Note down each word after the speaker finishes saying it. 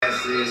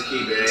advice is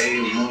keep it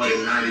 80 more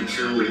than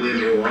 92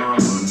 women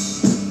want.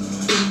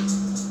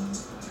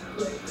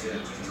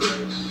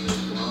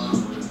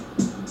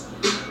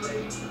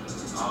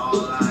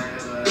 All I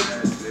ever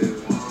ask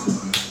is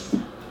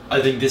one.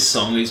 I think this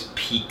song is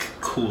peak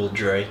cool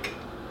Drake.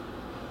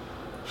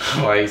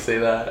 Why you say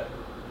that?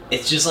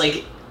 It's just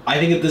like, I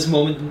think at this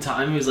moment in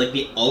time, he's like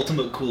the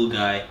ultimate cool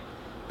guy.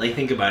 Like,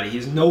 think about it. He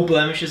has no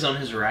blemishes on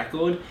his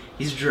record.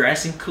 He's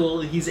dressing cool.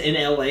 He's in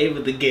LA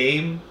with the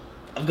game.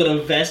 I've got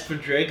a vest for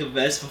Drake, a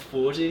vest for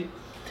 40.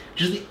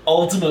 Just the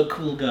ultimate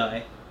cool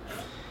guy.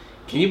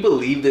 Can you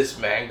believe this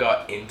man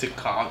got into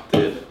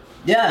Compton?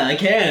 Yeah, I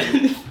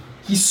can.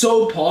 He's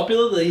so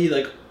popular that he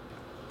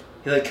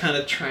kind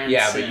of transcends.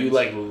 Yeah, but you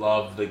like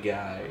love the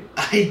guy.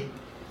 I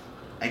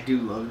do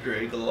love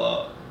Drake a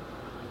lot.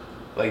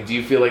 Like, do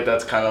you feel like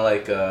that's kind of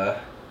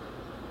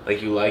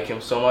like you like him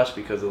so much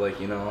because of like,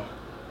 you know,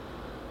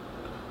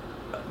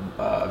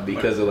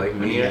 because of like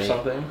me or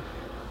something?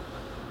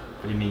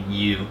 What do you mean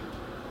you?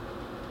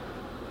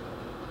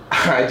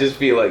 I just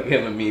feel like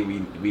him and me,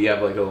 we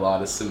have like a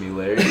lot of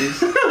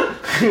similarities.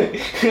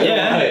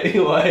 Yeah.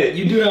 What?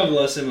 You do have a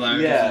lot of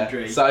similarities with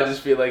Drake. So I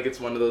just feel like it's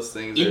one of those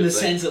things. In the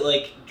sense that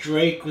like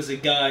Drake was a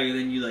guy and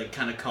then you like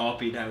kind of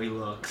copied how he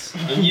looks.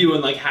 And you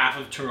and like half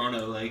of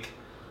Toronto like,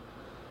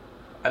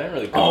 I didn't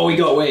really. Oh, we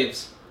got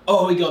waves.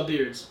 Oh, we got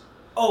beards.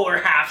 Oh,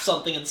 we're half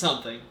something and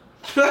something.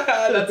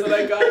 That's what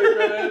I got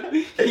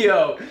it, man.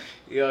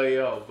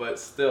 Yo. But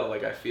still,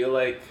 like, I feel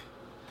like.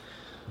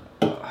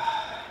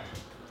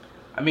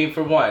 I mean,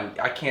 for one,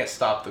 I can't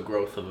stop the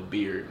growth of a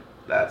beard.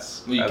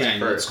 That's Well, you that's can.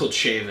 first. It's called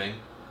shaving.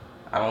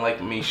 I don't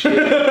like me shit.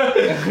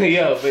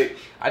 Yo, but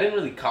I didn't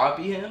really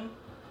copy him.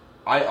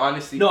 I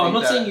honestly. No, think I'm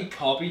not that saying you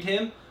copied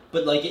him,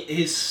 but like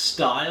his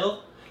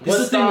style. What This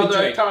is the thing style with do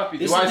I Drake. copy?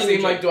 This Do is I the thing seem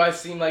with like? Do I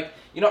seem like?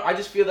 You know, I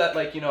just feel that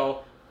like, you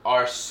know,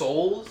 our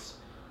souls.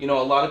 You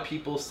know, a lot of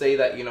people say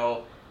that, you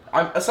know,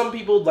 some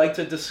people like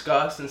to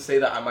discuss and say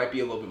that I might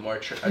be a little bit more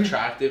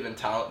attractive and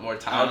more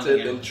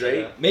talented than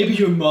Drake. Maybe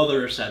your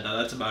mother said that.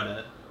 That's about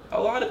it. A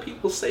lot of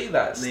people say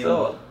that Name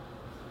still. one.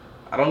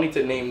 I don't need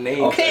to name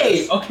names.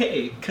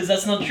 Okay, because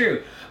that's not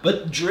true.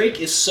 But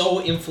Drake is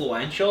so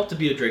influential, to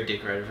be a Drake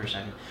dick rider for a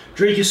second.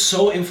 Drake is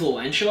so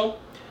influential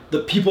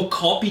that people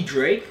copy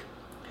Drake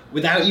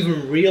without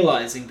even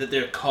realizing that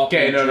they're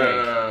copying Okay, Drake.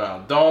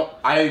 no. Don't.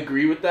 I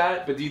agree with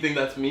that, but do you think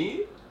that's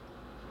me?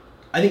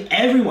 I think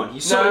everyone.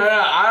 He's so. No.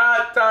 I'm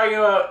not talking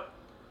about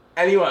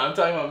anyone. I'm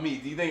talking about me.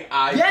 Do you think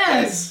I?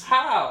 Yes!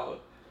 How?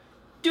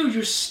 Dude,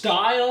 your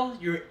style,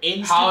 your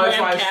Instagram How is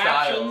my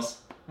captions. style?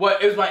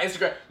 What is my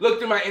Instagram? Look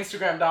through my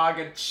Instagram, dog,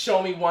 and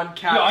show me one No,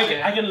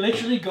 caption. I can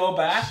literally go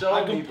back. Show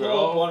I can me, pull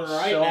bro. up one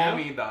right show now.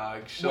 me,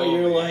 dog. Show Where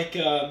you're me. like,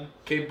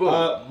 Okay,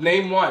 boom.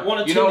 Name one.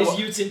 Wanna You turn know these what?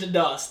 youths into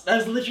dust.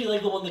 That's literally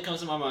like the one that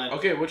comes to my mind.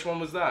 Okay, which one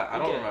was that? I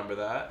don't Okay. remember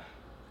that.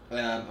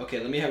 Okay,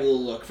 let me have a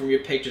little look from your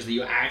pictures that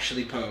you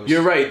actually post.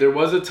 You're right. There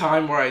was a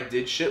time where I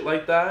did shit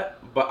like that,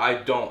 but I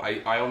don't.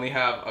 I only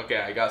have. Okay,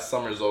 I got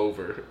Summer's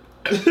Over.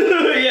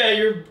 Yeah,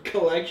 your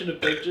collection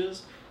of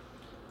pictures.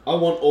 I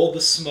want all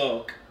the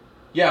smoke.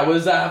 Yeah, what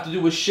does that have to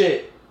do with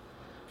shit?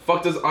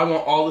 Fuck does I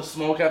want all the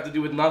smoke have to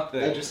do with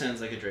nothing? That just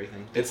sounds like a Drake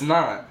thing. It's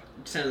not.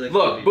 It sounds like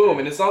Look, boom,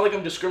 and it's not like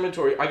I'm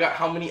discriminatory. I got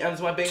how many M's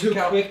in my bank too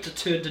account? quick to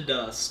turn to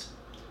dust.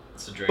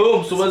 It's a Drake.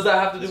 Boom. So what does that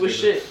have to do That's with good.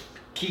 shit?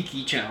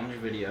 Kiki challenge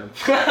video.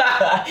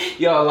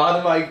 Yo, a lot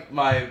of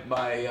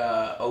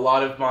a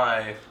lot of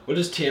my What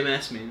does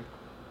TMS mean?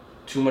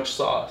 too much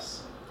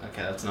sauce.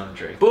 Okay, that's not a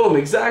Drake. Boom,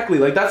 exactly.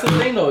 Like that's the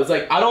thing though. It's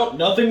like I don't.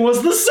 Nothing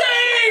was the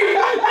same.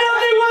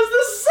 Nothing was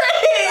the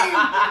same.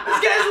 This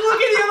guy's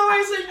looking the other way,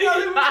 saying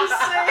nothing was the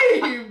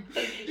same.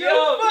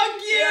 Yo, fuck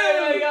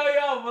you.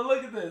 Yo. But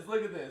look at this.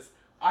 Look at this.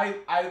 My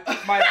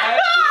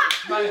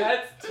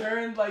head's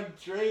turned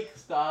like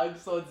Drake's, dog.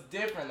 So it's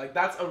different. Like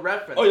that's a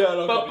reference. Oh, yeah, I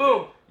know. But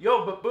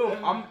boom,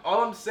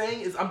 all I'm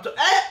saying is I'm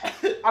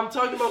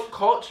talking about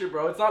culture,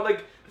 bro. It's not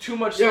like too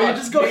much. Yo, you sauce.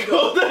 just go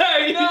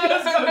there. You No,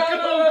 just go there.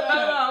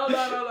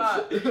 hold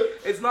on.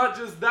 It's not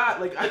just that.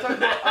 Like I talk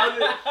about other.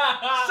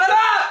 Shut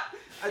up!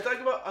 I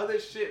talk about other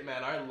shit,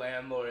 man. Our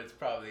landlords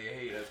probably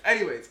hate us.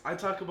 Anyways, I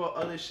talk about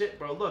other shit,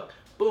 bro. Look,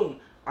 boom.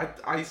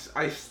 I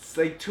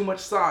say too much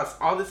sauce.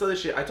 All this other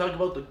shit. I talk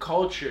about the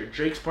culture.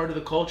 Drake's part of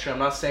the culture. I'm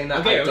not saying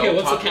that. Okay.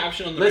 What's the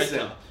caption on the Listen.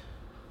 red top?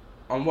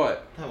 On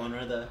what? That one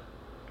right there.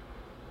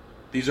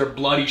 These are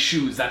bloody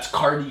shoes. That's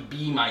Cardi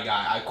B, my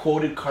guy. I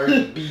quoted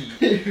Cardi B.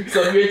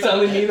 So if you're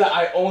telling me that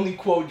I only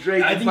quote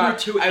Drake, I it's think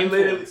not, you're too I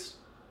literally. influenced.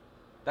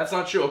 That's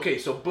not true. Okay,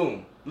 so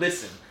boom.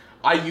 Listen,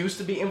 I used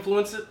to be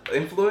influenced,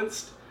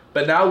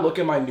 but now look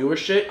at my newer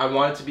shit. I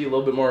want it to be a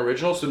little bit more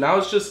original. So now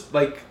it's just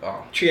like,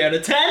 oh. 3 out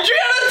of 10. 3 out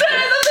of 10.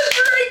 That's a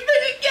Drake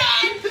thing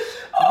again.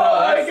 Oh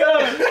my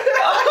god.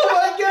 Oh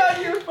my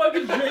god. You're a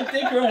fucking Drake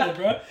dick rider,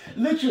 bro.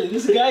 Literally,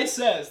 this guy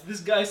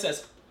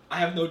says, I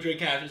have no Drake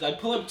captions. I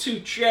pull up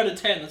 3 out of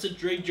 10. That's a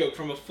Drake joke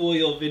from a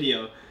full-year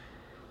video.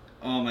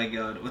 Oh my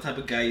god. What type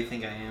of guy you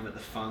think I am at the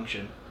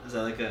function? Is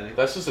that like a...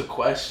 That's just a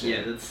question.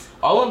 Yeah, that's...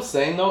 All I'm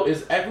saying though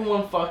is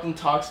everyone fucking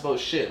talks about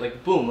shit.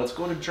 Like, boom, let's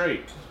go to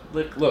Drake.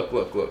 Look.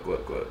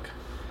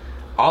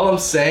 All I'm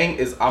saying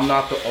is I'm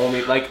not the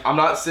only. Like, I'm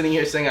not sitting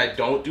here saying I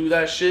don't do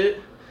that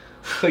shit.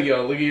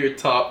 Yo, look at your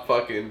top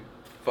fucking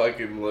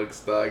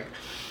looks, dog.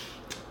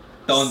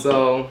 Don't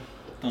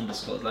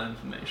disclose that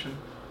information.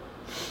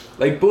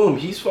 Like, boom,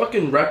 he's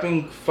fucking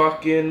repping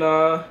fucking,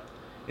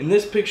 in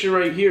this picture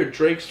right here,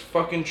 Drake's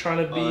fucking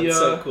trying to be, Oh, that's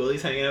so cool.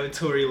 He's hanging out with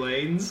Tory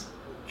Lanez.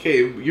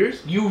 Okay,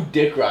 you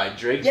dick ride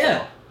Drake.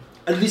 Yeah.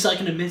 Though. At least I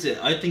can admit it.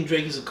 I think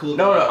Drake is a cool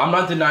No, guy. no, I'm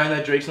not denying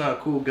that Drake's not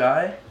a cool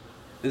guy.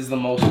 This is the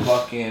most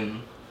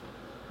fucking...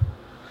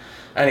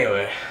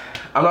 Anyway,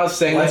 I'm not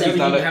saying Why that does he's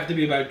not everything a... have to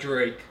be about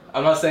Drake?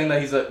 I'm not saying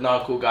that he's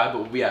not a cool guy,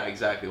 but yeah,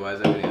 exactly. Why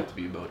does everything have to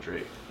be about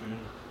Drake?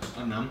 I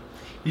don't know.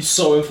 He's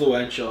so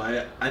influential.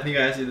 I think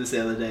I asked you this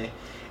the other day.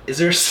 Is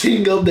there a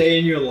single day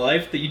in your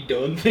life that you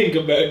don't think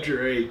about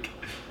Drake?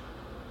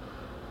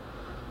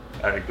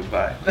 Alright,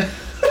 goodbye.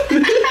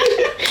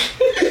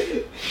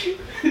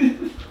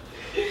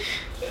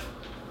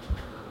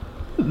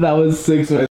 That was 6 minutes.